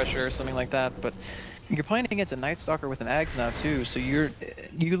like a refresher or something like that, but you're playing against a Night Stalker with an Ags now too, so you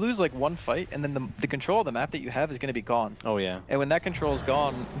lose like one fight, and then the control of the map that you have is going to be gone. Oh yeah. And when that control is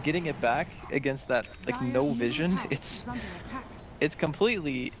gone, getting it back against that like no vision, it's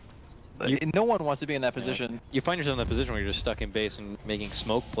completely. No one wants to be in that position. You find yourself in that position where you're just stuck in base and making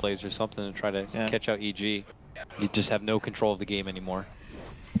smoke plays or something to try to catch out EG. You just have no control of the game anymore.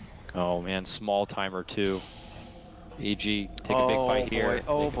 Oh man, small timer too. EG take a big fight here.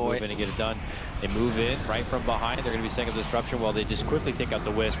 Oh boy. Move in and get it done. They move in right from behind. They're going to be setting up disruption while they just quickly take out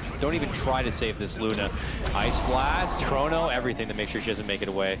the Wisp. Don't even try to save this Luna. Ice Blast, Chrono, everything to make sure she doesn't make it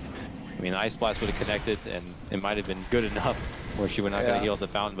away. I mean, Ice Blast would have connected, and it might have been good enough where she would not going to heal at the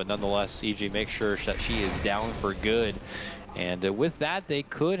fountain, but nonetheless, EG makes sure that she is down for good. And with that, they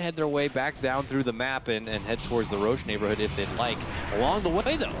could head their way back down through the map and head towards the Roche neighborhood if they'd like. Along the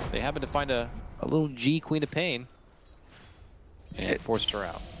way, though, they happen to find a little G Queen of Pain and forced her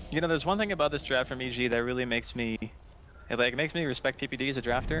out. You know, there's one thing about this draft from EG that really makes me, makes me respect PPD as a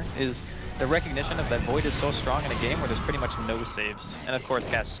drafter, is the recognition of that Void is so strong in a game where there's pretty much no saves. And of course,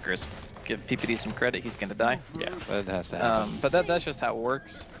 Caster's Curse. Give PPD some credit, he's gonna die. Yeah, that has to happen. But that's just how it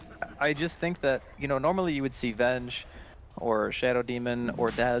works. I just think that, you know, normally you would see Venge or Shadow Demon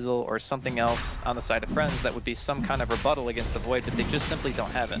or Dazzle or something else on the side of Friends that would be some kind of rebuttal against the Void, but they just simply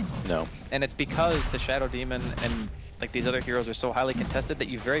don't have it. No. And it's because the Shadow Demon and like these other heroes are so highly contested that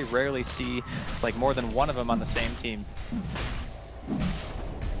you very rarely see like more than one of them on the same team.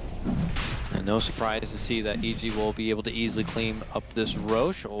 And no surprise to see that EG will be able to easily clean up this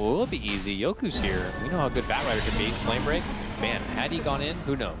Roche. Oh, it'll be easy. Yoku's here. We know how good Batrider can be. Flame Break, man, had he gone in,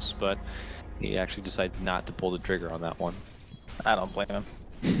 who knows? But he actually decided not to pull the trigger on that one. I don't blame him.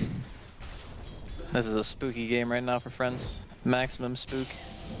 This is a spooky game right now for Friends. Maximum spook.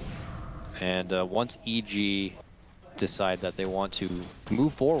 And once EG decide that they want to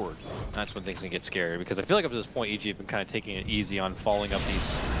move forward, that's when things can get scary, because I feel like up to this point EG have been kind of taking it easy on following up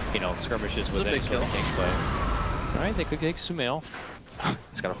these, you know, skirmishes with any sort of gameplay. Alright, they could take Sumail.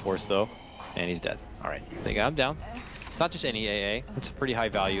 He's got a force though, and he's dead. Alright, they got him down. It's not just any AA, it's a pretty high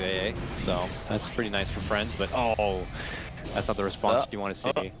value AA, so that's pretty nice for Friends, but oh, that's not the response you want to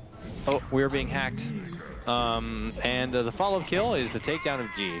see. Oh, we are being hacked. And the follow-up kill is the takedown of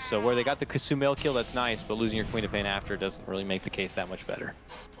G. So where they got the Sumail kill, that's nice, but losing your Queen of Pain after doesn't really make the case that much better.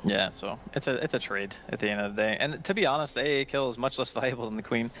 Yeah, so it's a trade at the end of the day. And to be honest, the AA kill is much less valuable than the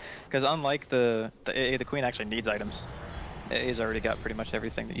Queen, because unlike the AA, the Queen actually needs items. AA's already got pretty much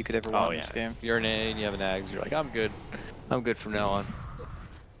everything that you could ever want in this game. You're an AA and you have an Ags, you're like, I'm good. I'm good from now on.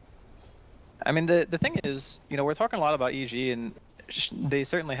 I mean, the thing is, you know, we're talking a lot about EG, and they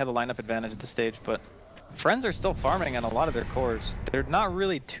certainly have a lineup advantage at this stage, but Friends are still farming on a lot of their cores. They're not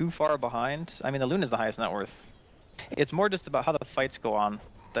really too far behind. I mean, the Luna's the highest net worth. It's more just about how the fights go on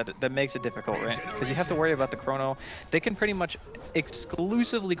that makes it difficult, right? Because you have to worry about the Chrono. They can pretty much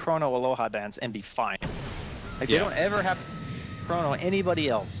exclusively Chrono Aloha Dance and be fine. Like, they don't ever have to Chrono anybody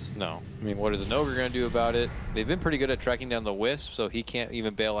else. No. I mean, what is an Ogre going to do about it? They've been pretty good at tracking down the Wisp, so he can't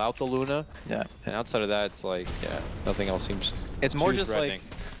even bail out the Luna. Yeah. And outside of that, it's like, yeah, nothing else seems It's more just like,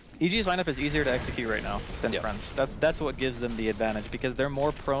 EG's lineup is easier to execute right now than Friends. That's what gives them the advantage, because they're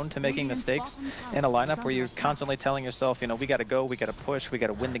more prone to making mistakes in a lineup where you're constantly telling yourself, you know, we gotta go, we gotta push, we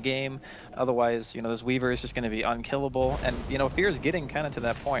gotta win the game. Otherwise, you know, this Weaver is just gonna be unkillable. And, you know, Fear is getting kind of to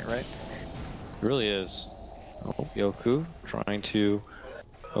that point, right? It really is. Oh, Yoku trying to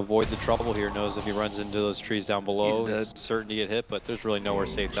avoid the trouble here, knows if he runs into those trees down below, he's certain to get hit, but there's really nowhere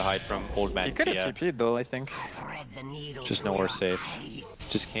safe to hide from old man. He could have TP'd though, I think. Just nowhere safe.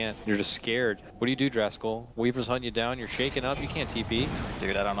 Just can't. You're just scared. What do you do, Draskell? Weaver's hunting you down, you're shaking up, you can't TP.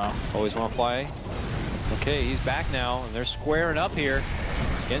 Dude, I don't know. Always want to fly. Okay, he's back now, and they're squaring up here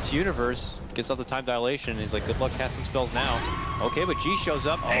against Universe. Gets off the time dilation, and he's like, good luck casting spells now. Okay, but G shows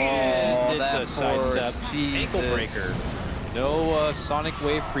up, and it's a sidestep. Ankle breaker. No Sonic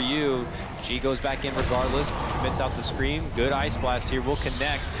Wave for you. G goes back in regardless, commits out the Scream. Good Ice Blast here, will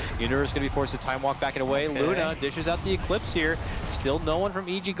connect. Universe going to be forced to time walk back and away. Okay. Luna dishes out the Eclipse here. Still no one from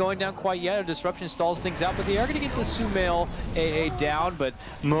EG going down quite yet. A disruption stalls things out, but they are going to get the Sumail AA down, but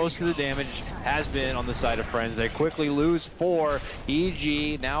most of the damage has been on the side of Friends. They quickly lose 4.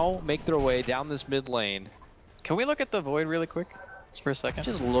 EG now make their way down this mid lane. Can we look at the Void really quick? Just for a second.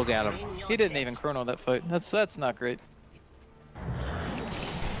 Just look at him. He didn't even chrono that fight. That's not great.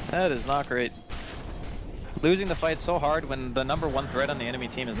 That is not great. Losing the fight so hard when the #1 threat on the enemy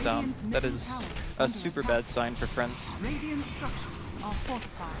team is down. That is a super bad sign for Friends.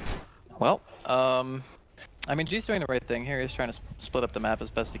 Well, I mean, G's doing the right thing here. He's trying to split up the map as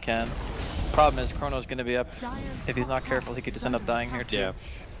best he can. Problem is, Chrono's going to be up. If he's not careful, he could just end up dying here too. Yeah.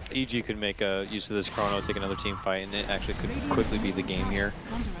 EG could make use of this Chrono, take another team fight, and it actually could quickly be the game here.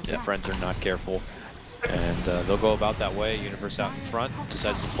 Yeah. Friends are not careful. And they'll go about that way. Universe out in front,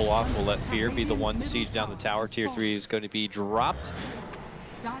 decides to pull off. We'll let Fear be the one to siege down the tower. Tier 3 is going to be dropped.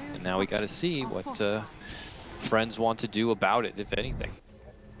 And now we got to see what Friends want to do about it, if anything.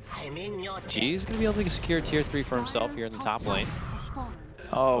 G is going to be able to secure Tier 3 for himself here in the top lane.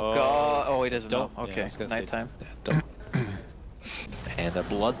 Oh, God. Oh, he doesn't know. Okay, yeah, nighttime. And a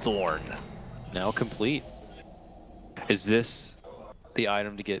Bloodthorn. Now complete. Is this the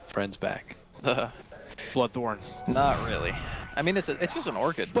item to get Friends back? Bloodthorn. Not really. I mean, it's just an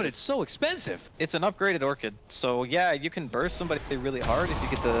Orchid. But it's so expensive. It's an upgraded Orchid. So yeah, you can burst somebody really hard if you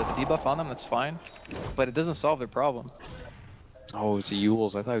get the debuff on them, that's fine. But it doesn't solve their problem. Oh, it's a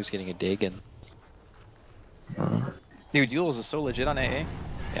Yules. I thought he was getting a Dagon. Dude, Yules is so legit on AA.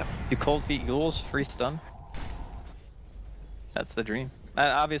 Yeah. You cold feet Yules, free stun. That's the dream.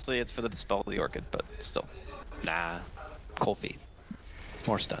 Obviously, it's for the dispel of the Orchid, but still. Nah. Cold feet.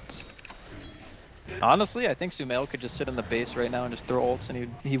 More stuns. Honestly, I think Sumail could just sit in the base right now and just throw ults,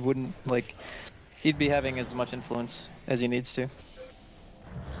 and he wouldn't, like, he'd be having as much influence as he needs to.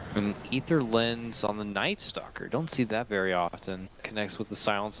 An Ether Lens on the Night Stalker. Don't see that very often. Connects with the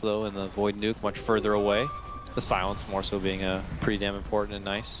Silence, though, and the Void Nuke much further away. The Silence more so being pretty damn important and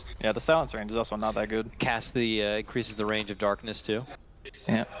nice. Yeah, the Silence range is also not that good. Cast the increases the range of Darkness, too.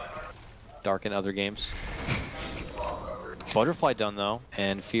 Yeah. Dark in other games. Butterfly done though,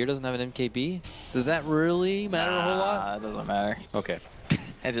 and Fear doesn't have an MKB. Does that really matter a whole lot? It doesn't matter. Okay.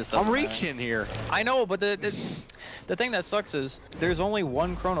 It just doesn't I'm reaching here. I know, but the thing that sucks is there's only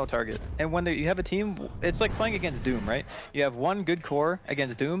one Chrono target, and when you have a team, it's like playing against Doom, right? You have one good core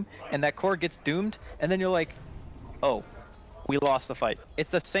against Doom, and that core gets doomed, and then you're like, oh, we lost the fight. It's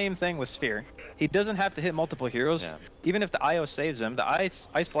the same thing with Sphere. He doesn't have to hit multiple heroes. Yeah. Even if the IO saves him, the Ice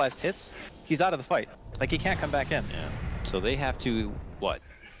Blast hits, he's out of the fight. Like, he can't come back in. Yeah. So they have to, what?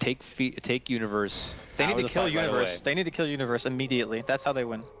 Take Universe. They need to kill Universe. They need to kill Universe immediately. That's how they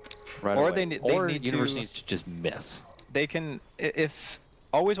win. Right or away. they or need Universe to, needs to just miss. They can, if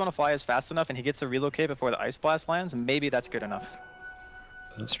Always Want to Fly is fast enough and he gets to relocate before the Ice Blast lands, maybe that's good enough.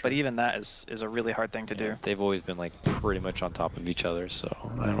 That's true. But even that is a really hard thing to do. They've always been like pretty much on top of each other, so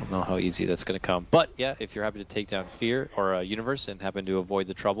I don't know how easy that's going to come. But yeah, if you're happy to take down Fear or Universe and happen to avoid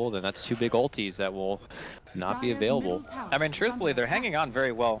the trouble, then that's 2 big ultis that will not be available. I mean, truthfully, they're hanging on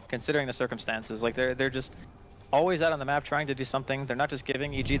very well considering the circumstances. Like they're just always out on the map trying to do something. They're not just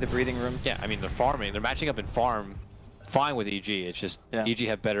giving EG the breathing room. Yeah, I mean, they're farming. They're matching up in farm fine with EG. It's just EG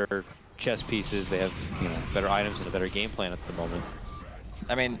have better chess pieces. They have, you know, better items and a better game plan at the moment.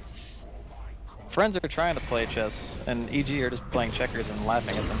 I mean, Friends are trying to play chess, and EG are just playing checkers and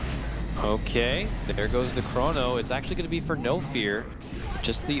laughing at them. Okay, there goes the Chrono. It's actually going to be for no Fear,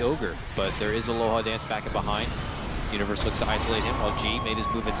 just the Ogre. But there is Aloha Dance back and behind. Universe looks to isolate him while G made his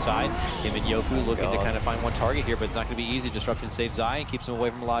move inside. Him and Yoku looking to kind of find one target here, but it's not going to be easy. Disruption saves Zai and keeps him away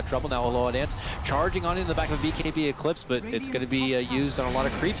from a lot of trouble. Now Aloha Dance charging on into the back of a BKB Eclipse, but it's going to be used on a lot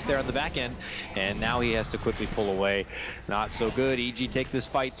of creeps there on the back end, and now he has to quickly pull away. Not so good. EG take this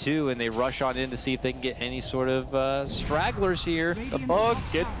fight too, and they rush on in to see if they can get any sort of stragglers here. The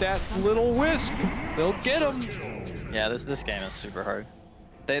Bugs get that little wisp. They'll get him. Yeah, this game is super hard.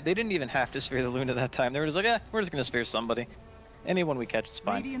 They didn't even have to sphere the Luna that time. They were just like, we're just gonna sphere somebody. Anyone we catch is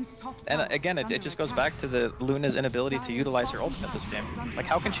fine. And again, it just goes back to the Luna's inability to utilize her ultimate this game. Like,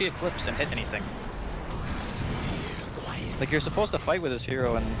 how can she eclipse and hit anything? Like, you're supposed to fight with this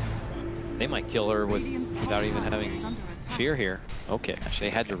hero, and they might kill her without even having fear here. Okay, they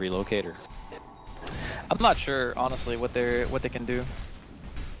had to relocate her. I'm not sure, honestly, what they can do.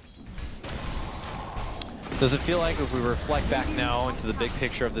 Does it feel like, if we reflect back now into the big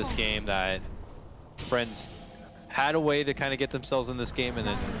picture of this game, that Friends had a way to kind of get themselves in this game, and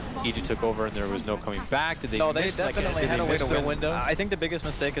then EG took over and there was no coming back? Did they No, they definitely had a way to win. Window? I think the biggest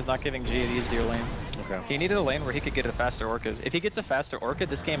mistake is not giving G an easier lane. Okay. He needed a lane where he could get a faster Orchid. If he gets a faster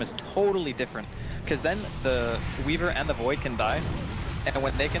Orchid, this game is totally different. Because then the Weaver and the Void can die. And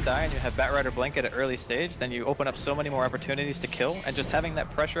when they can die and you have Batrider Blink at an early stage, then you open up so many more opportunities to kill, and just having that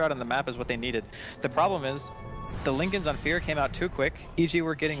pressure out on the map is what they needed. The problem is, the Lincolns on Fear came out too quick. EG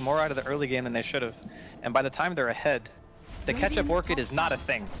were getting more out of the early game than they should have. And by the time they're ahead, the catch-up Orchid is not a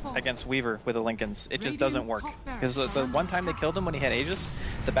thing against Weaver with the Lincolns. It just doesn't work. Because the one time they killed him when he had Aegis,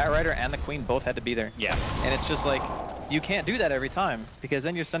 the Batrider and the Queen both had to be there. Yeah. And it's just like, you can't do that every time, because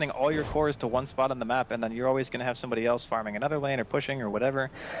then you're sending all your cores to one spot on the map, and then you're always going to have somebody else farming another lane or pushing or whatever.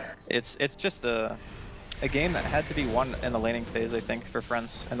 It's just a game that had to be won in the laning phase, I think, for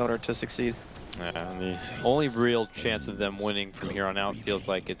Friends in order to succeed. The only real chance of them winning from here on out feels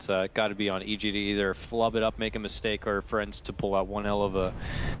like it's got to be on EG to either flub it up, make a mistake, or Friends to pull out one hell of a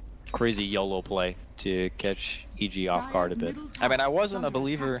crazy YOLO play to catch EG off guard a bit. I mean, I wasn't a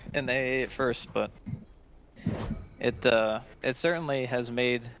believer in the AA at first, but it certainly has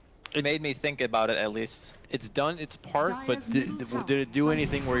made me think about it at least. It's done its part, but did it do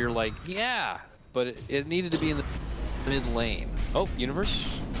anything where you're like, yeah, but it needed to be in the mid lane. Oh, Universe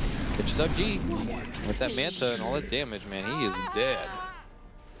catches up G with that Manta and all that damage, man. He is dead.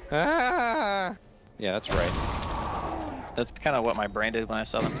 Ah! Yeah, that's right. That's kind of what my brain did when I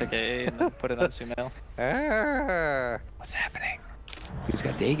saw them pick AA and then put it on Sumail. Ah! What's happening? He's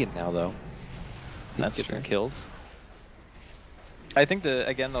got Dagon now, though. That's true. Some kills. I think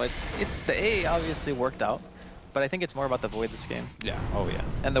again though, it's the AA obviously worked out, but I think it's more about the Void this game. Yeah. Oh yeah.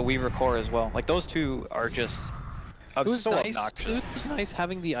 And the Weaver core as well. Like, those two are just so obnoxious. It was nice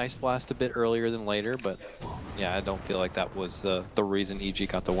having the Ice Blast a bit earlier than later, but yeah, I don't feel like that was the reason EG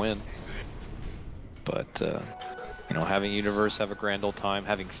got the win. But you know, having Universe have a grand old time,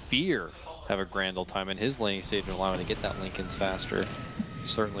 having Fear have a grand old time in his laning stage and allowing to get that Lincolns faster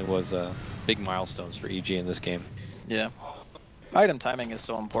certainly was big milestones for EG in this game. Yeah. Item timing is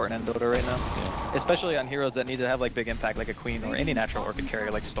so important in Dota right now. Yeah. Especially on heroes that need to have like big impact, like a Queen or any natural Orchid carrier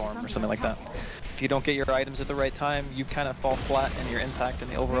like Storm or something like that. If you don't get your items at the right time, you kind of fall flat in your impact in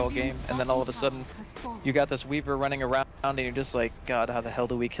the overall game, and then all of a sudden you got this Weaver running around and you're just like, God, how the hell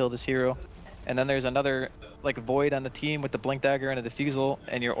do we kill this hero? And then there's another like Void on the team with the Blink Dagger and a Diffusal,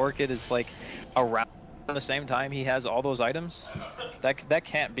 and your Orchid is like around the same time he has all those items. That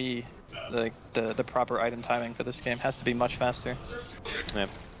can't be the proper item timing for this game. Has to be much faster. Yeah.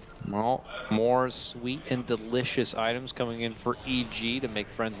 Well, more sweet and delicious items coming in for EG to make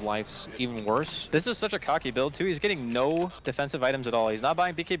Friends' lives even worse. This is such a cocky build too. He's getting no defensive items at all. He's not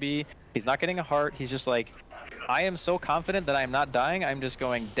buying BKB. He's not getting a heart. He's just like, I am so confident that I'm not dying. I'm just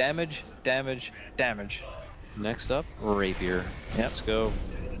going damage, damage, damage. Next up, Rapier. Yep. Let's go.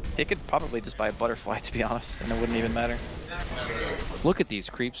 He could probably just buy a Butterfly, to be honest, and it wouldn't even matter. Look at these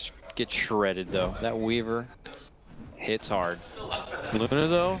creeps get shredded, though. That Weaver hits hard. Luna,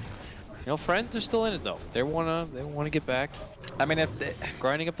 though, you know, Friends are still in it, though. They wanna get back. I mean, if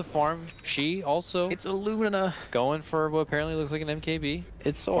grinding up the farm, she also. It's a Luna going for what apparently looks like an MKB.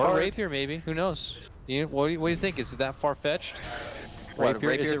 It's so or hard. Or Rapier, maybe. Who knows? What do you think? Is it that far-fetched?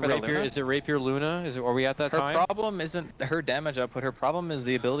 Rapier, is it Rapier Luna? Are we at that time? Her problem isn't her damage output. Her problem is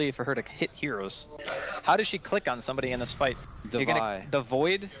the ability for her to hit heroes. How does she click on somebody in this fight? The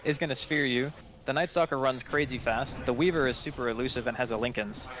Void is gonna sphere you. The Night Stalker runs crazy fast. The Weaver is super elusive and has a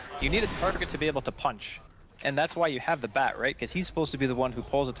Lincolns. You need a target to be able to punch, and that's why you have the Bat, right? Because he's supposed to be the one who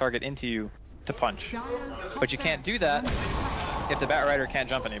pulls a target into you to punch. But you can't do that if the Bat Rider can't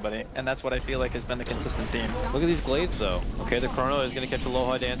jump anybody, and that's what I feel like has been the consistent theme. Look at these glaives though. Okay, the Chrono is going to catch a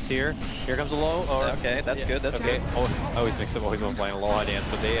Aloha Dance here. Here comes a low. Or, okay, that's good. That's okay. good. Oh, I always mix up always when playing Aloha Dance,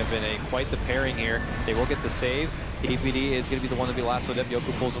 but they have been quite the pairing here. They will get the save. EPD is going to be the one to be last with it.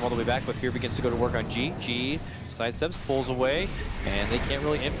 Yoku pulls him all the way back, but Fear begins to go to work on G. G sidesteps, pulls away, and they can't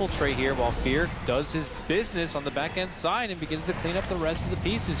really infiltrate here while Fear does his business on the back end side and begins to clean up the rest of the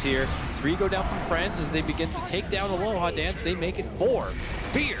pieces here. 3 go down from Friends as they begin to take down Aloha Dance. They make it 4.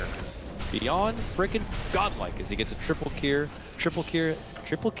 Fear beyond freaking godlike as he gets a triple kill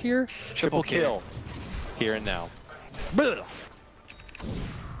here and now.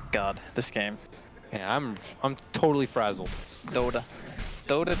 God, this game. Yeah, I'm totally frazzled. Dota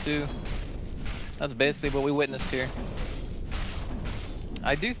 2. That's basically what we witnessed here.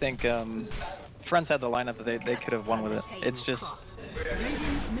 I do think Friends had the lineup that they could have won with it. It's just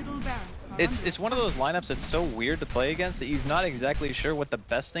it's one of those lineups that's so weird to play against that you're not exactly sure what the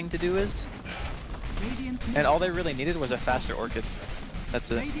best thing to do is. And all they really needed was a faster Orchid.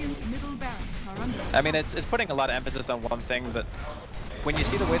 That's it. I mean, it's putting a lot of emphasis on one thing, but when you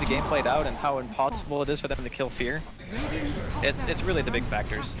see the way the game played out and how impossible it is for them to kill Fear, it's really the big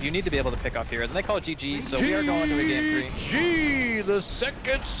factors. You need to be able to pick off heroes, and they call it GG, so we are going to a game 3. GG! The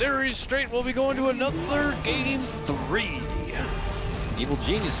second series straight will be going to another game 3. Evil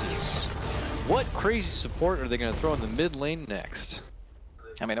Geniuses. What crazy support are they going to throw in the mid lane next?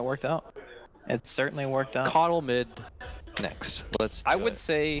 I mean, it worked out. It certainly worked out. Coddle mid next. I would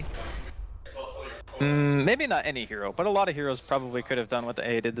say maybe not any hero, but a lot of heroes probably could have done what the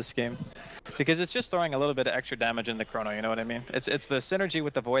A did this game. Because it's just throwing a little bit of extra damage in the Chrono, you know what I mean? It's the synergy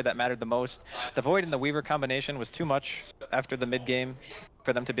with the Void that mattered the most. The Void and the Weaver combination was too much after the mid game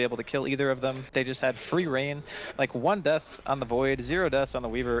for them to be able to kill either of them. They just had free reign, like 1 death on the Void, 0 deaths on the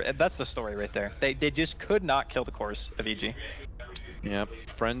Weaver. That's the story right there. They just could not kill the cores of EG. Yep,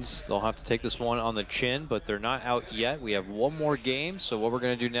 Friends, they'll have to take this one on the chin, but they're not out yet. We have one more game, so what we're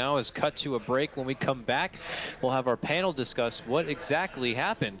going to do now is cut to a break. When we come back, we'll have our panel discuss what exactly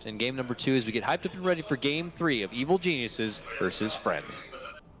happened in game number 2 as we get hyped up and ready for game 3 of Evil Geniuses versus Friends.